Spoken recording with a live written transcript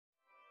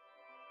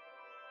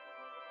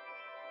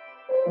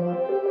Blue,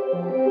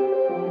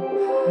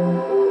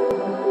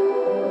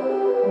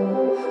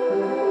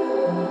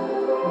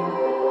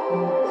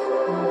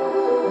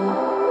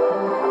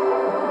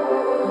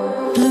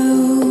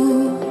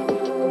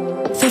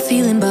 the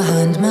feeling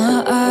behind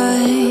my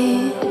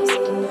eyes.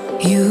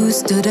 You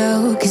stood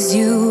out 'cause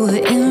you were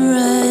in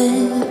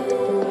red.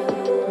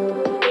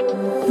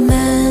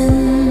 Men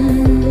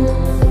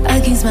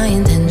against my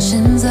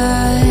intentions,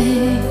 I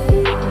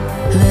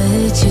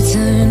let you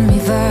turn me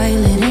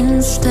violet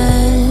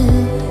instead.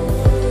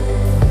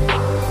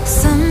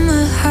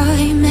 Summer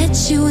high, met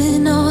you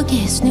in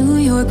August. New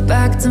York,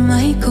 back to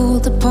my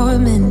cold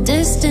apartment.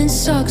 Distance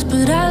sucks,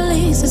 but at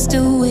least I'm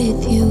still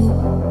with you.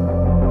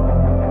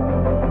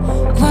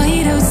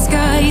 White out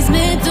skies,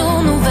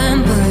 middle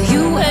November.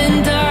 You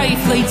and I,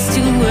 flights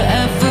to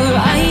wherever.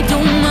 I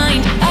don't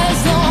mind, as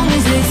long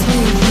as it's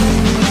with you.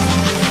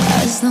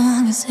 As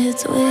long as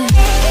it's with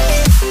you.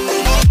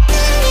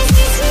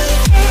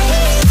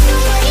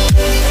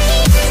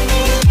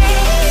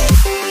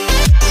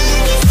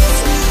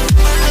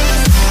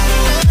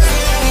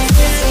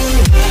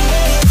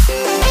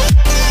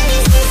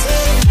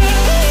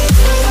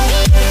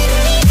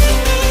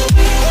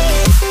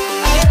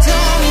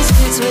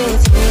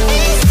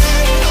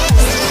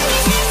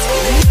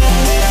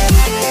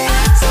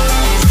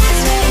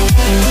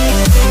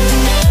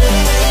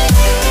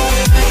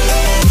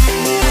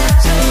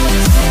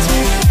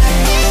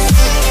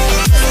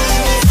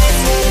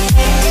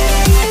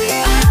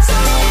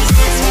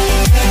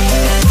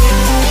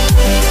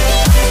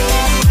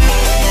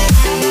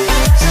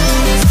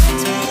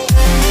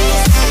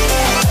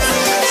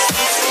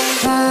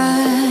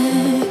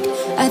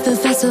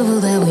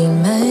 That we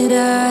met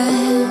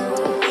at,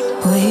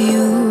 where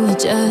you were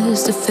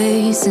just a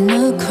face in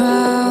a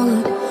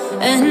crowd.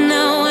 And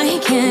now I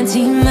can't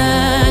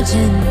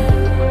imagine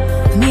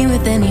me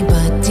with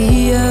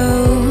anybody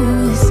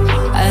else.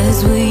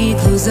 As we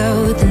close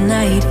out the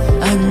night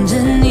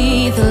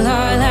underneath the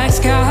lilac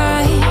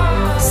sky.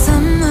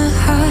 Summer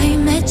high,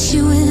 met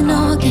you in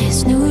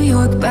August. New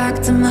York,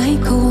 back to my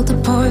cold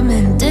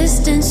apartment.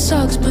 Distance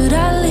sucks, but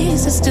at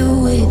least I'm still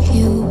with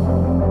you.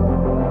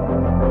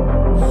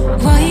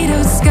 White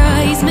out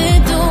skies,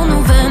 middle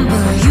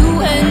November. You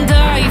and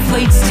I,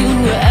 flights to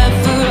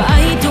wherever.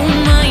 I don't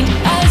mind,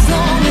 as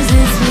long as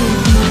it's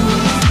with you.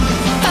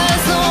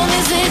 As long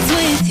as it's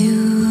with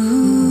you.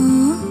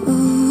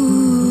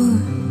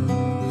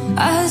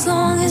 As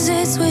long as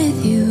it's with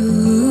you.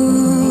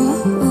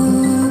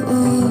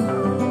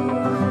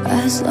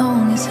 As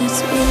long as it's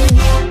with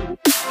you.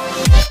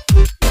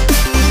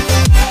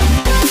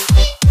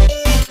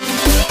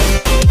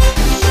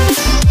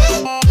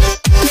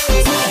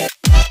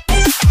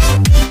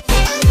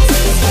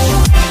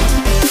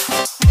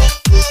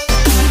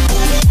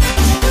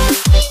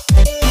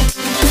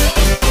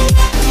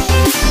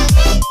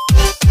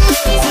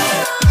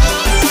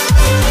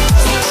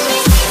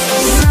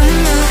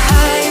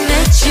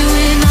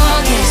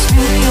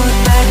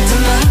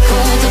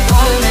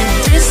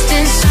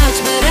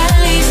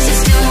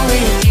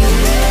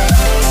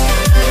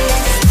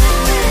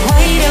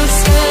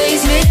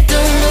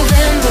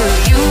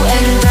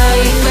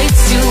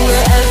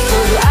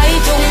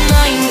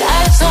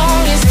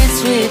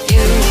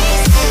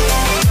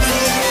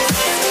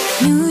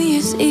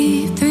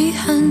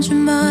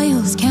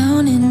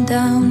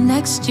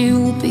 Next year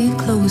will be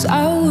close.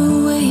 I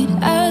will wait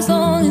as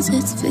long as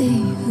it's for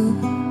you.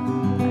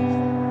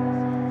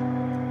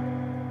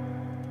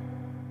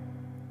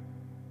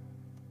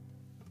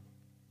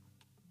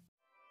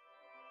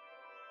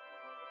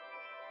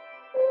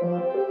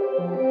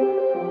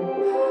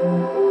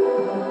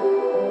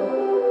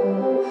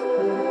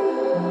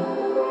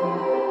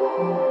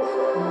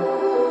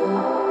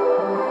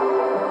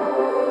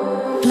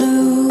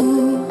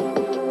 Blue,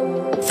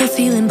 the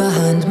feeling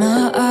behind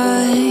my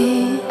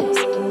eyes.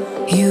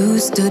 You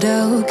stood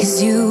out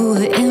 'cause you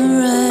were in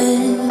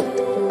red.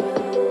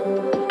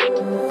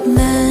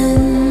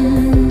 Men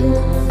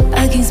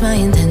against my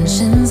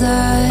intentions,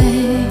 I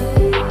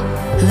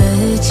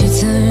let you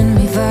turn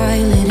me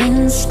violet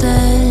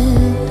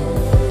instead.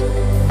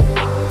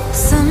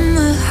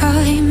 Summer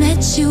high,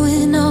 met you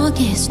in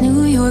August.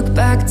 New York,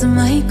 back to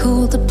my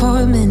cold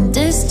apartment.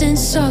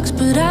 Distance sucks,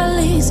 but at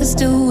least I'm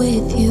still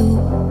with you.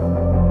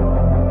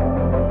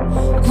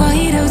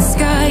 White out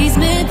skies,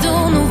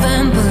 middle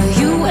November.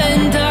 You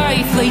and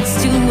I, flights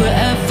to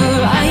wherever.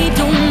 I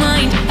don't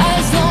mind,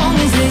 as long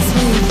as it's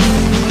with you.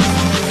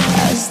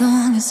 As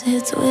long as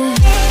it's with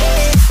you.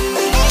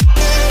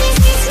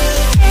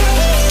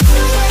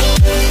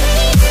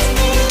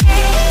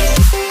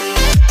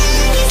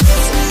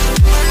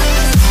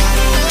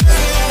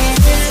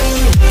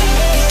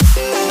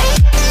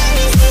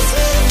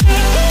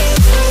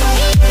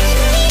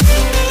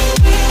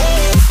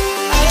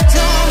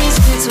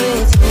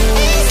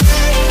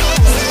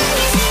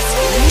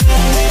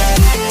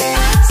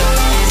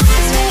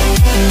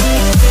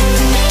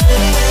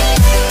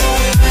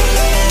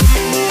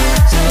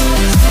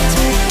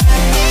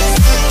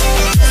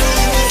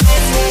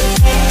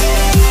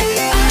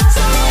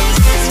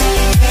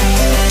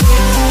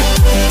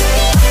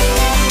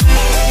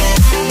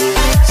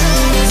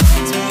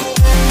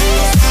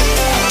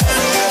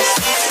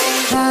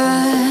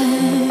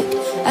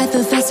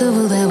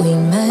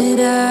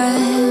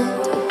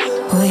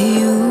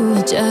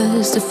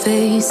 just a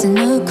face in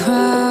a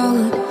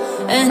crowd.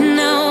 And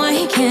now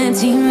I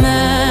can't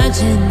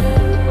imagine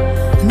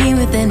me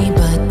with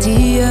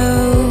anybody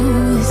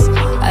else.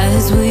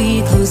 As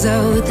we close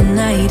out the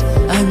night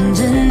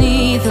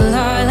underneath the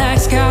lilac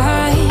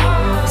sky.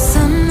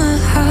 Summer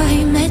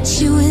high, met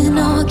you in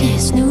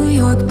August. New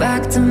York,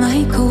 back to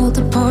my cold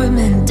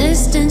apartment.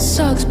 Distance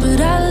sucks,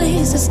 but at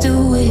least I'm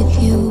still with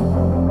you.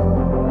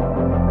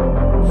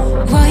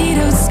 White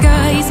out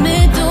skies,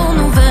 middle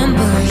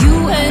November.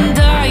 You and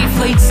I,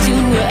 flights to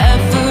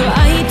wherever.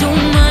 I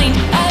don't mind,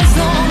 as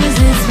long as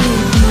it's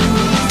with you.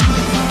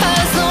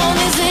 As long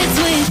as it's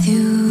with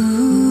you.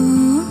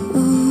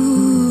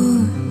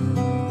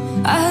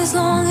 As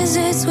long as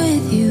it's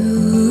with you.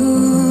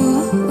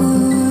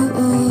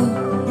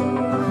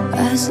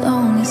 As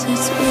long as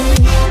it's with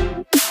you.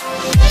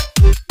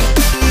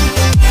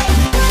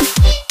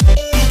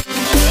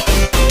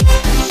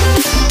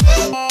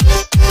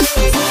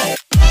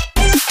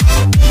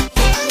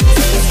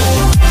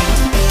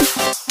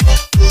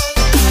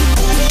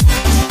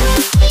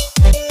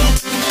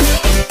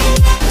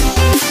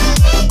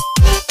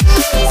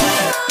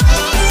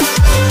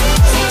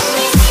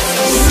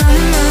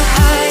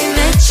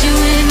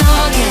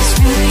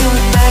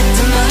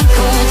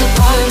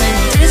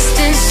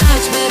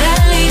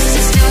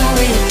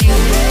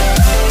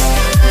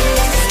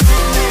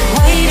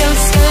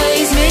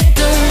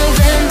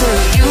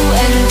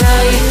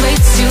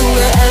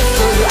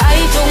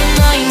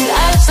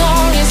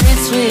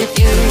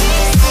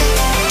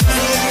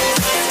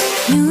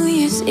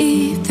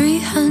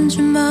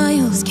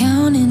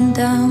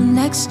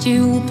 Next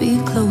year will be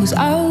close.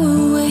 I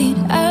will wait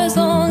as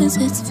long as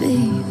it's for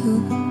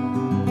you.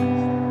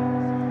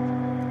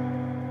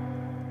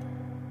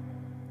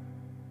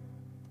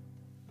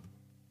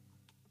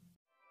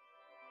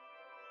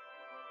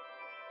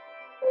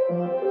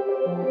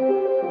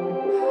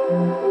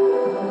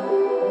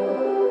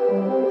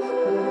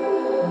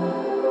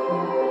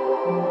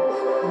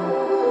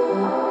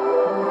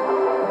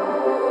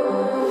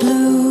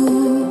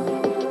 Blue,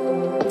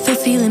 the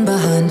feeling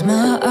behind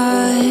my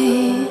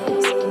eyes.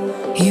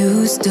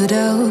 You stood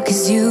out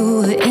 'cause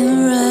you were in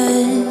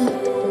red.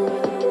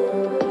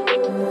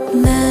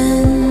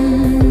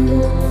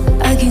 Then,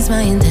 against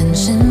my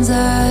intentions,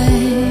 I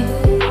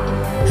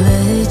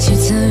let you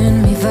turn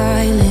me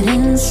violet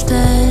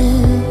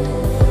instead.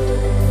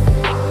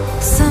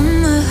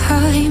 Summer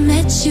high,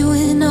 met you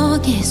in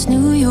August.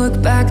 New York,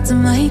 back to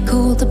my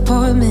cold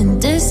apartment.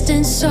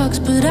 Distance sucks,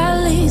 but at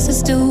least I'm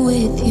still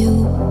with you.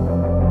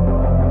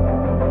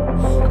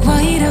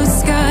 White out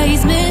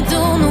skies,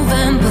 middle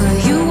November.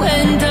 You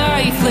and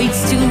I,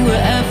 flights to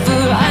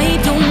wherever. I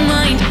don't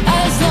mind,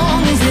 as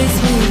long as it's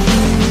with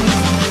you.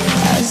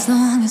 As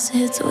long as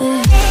it's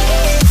with you.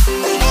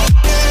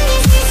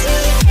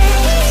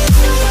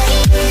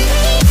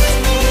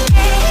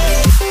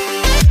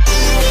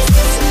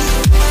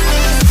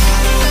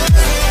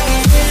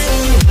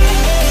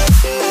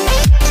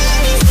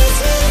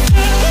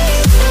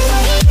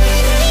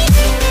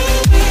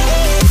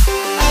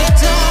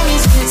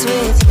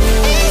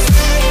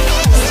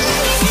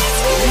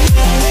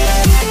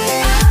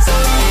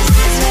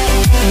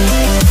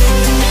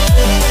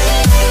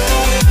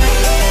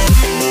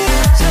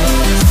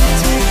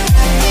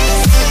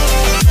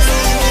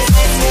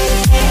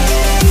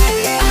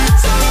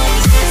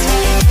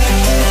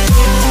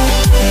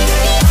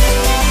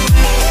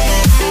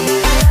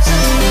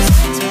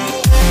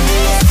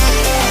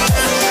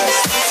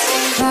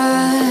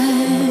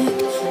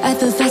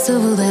 The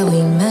festival that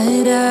we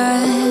met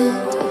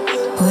at,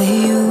 where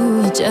you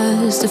were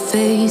just a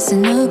face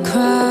in a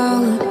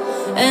crowd.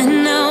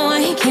 And now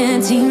I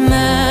can't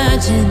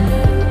imagine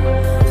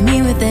me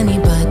with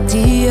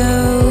anybody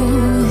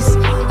else.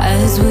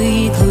 As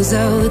we close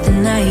out the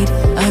night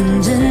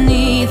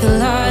underneath the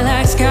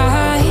lilac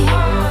sky.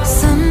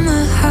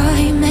 Summer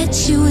high, met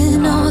you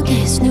in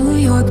August. New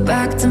York,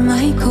 back to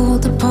my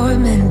cold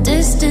apartment.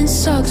 Distance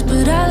sucks,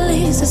 but at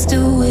least I'm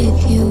still with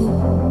you.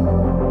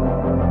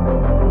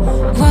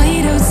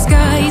 White out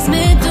skies,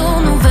 middle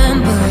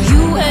November.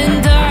 You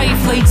and I,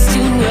 flights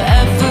to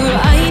wherever.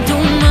 I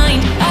don't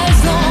mind, as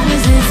long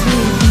as it's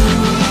with you.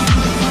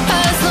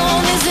 As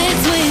long as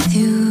it's with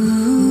you.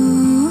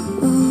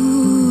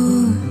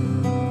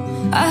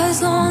 As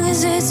long as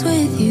it's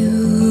with you.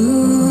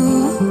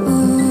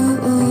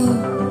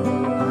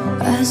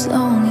 As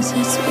long as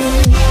it's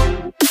with you.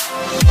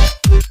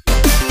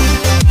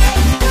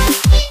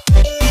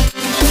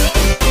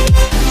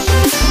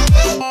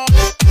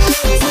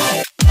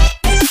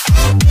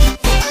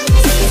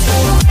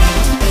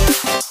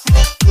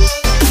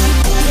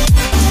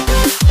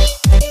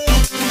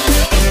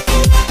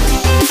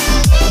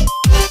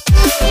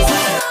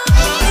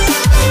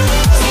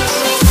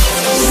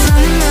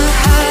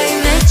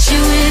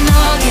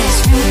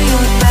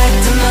 Back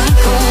to my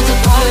cold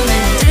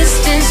apartment.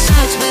 Distance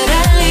sucks, but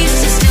at least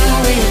it's still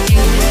with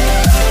you.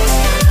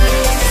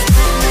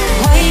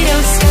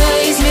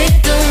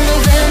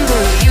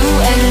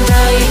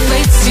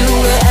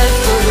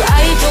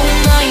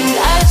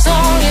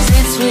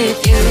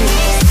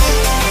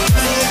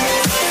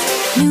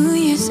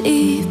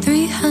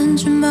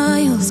 100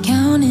 miles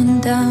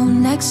counting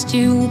down. Next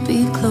year will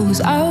be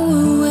close. I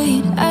will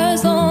wait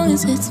as long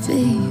as it's for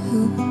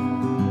you.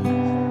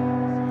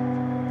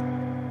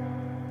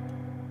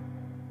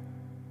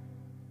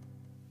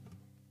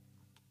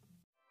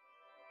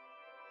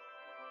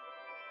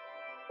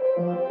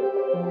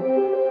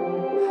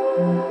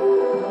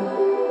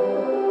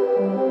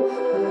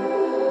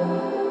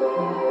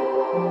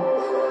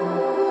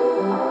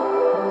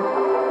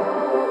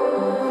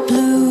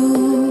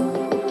 Blue,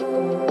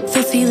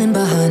 the feeling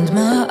behind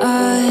my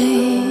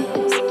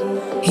eyes.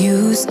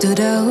 You stood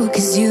out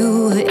 'cause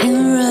you were in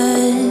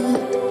red.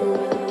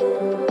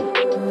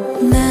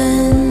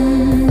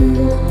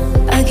 Then,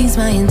 against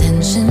my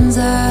intentions,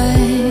 I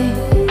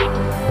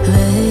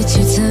let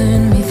you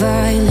turn me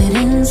violet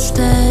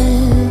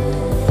instead.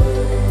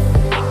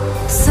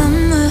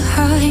 Summer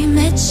high,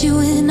 met you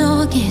in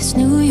August.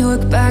 New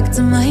York, back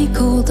to my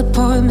cold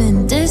apartment.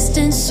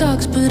 Distance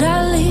sucks, but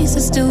at least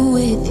I'm still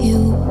with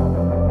you.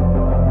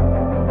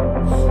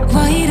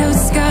 White out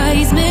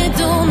skies,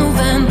 middle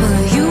November.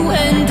 You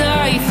and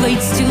I,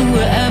 flights to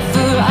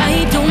wherever. I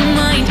don't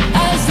mind,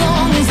 as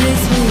long as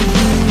it's with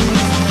you.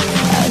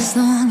 As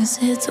long as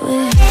it's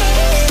with you.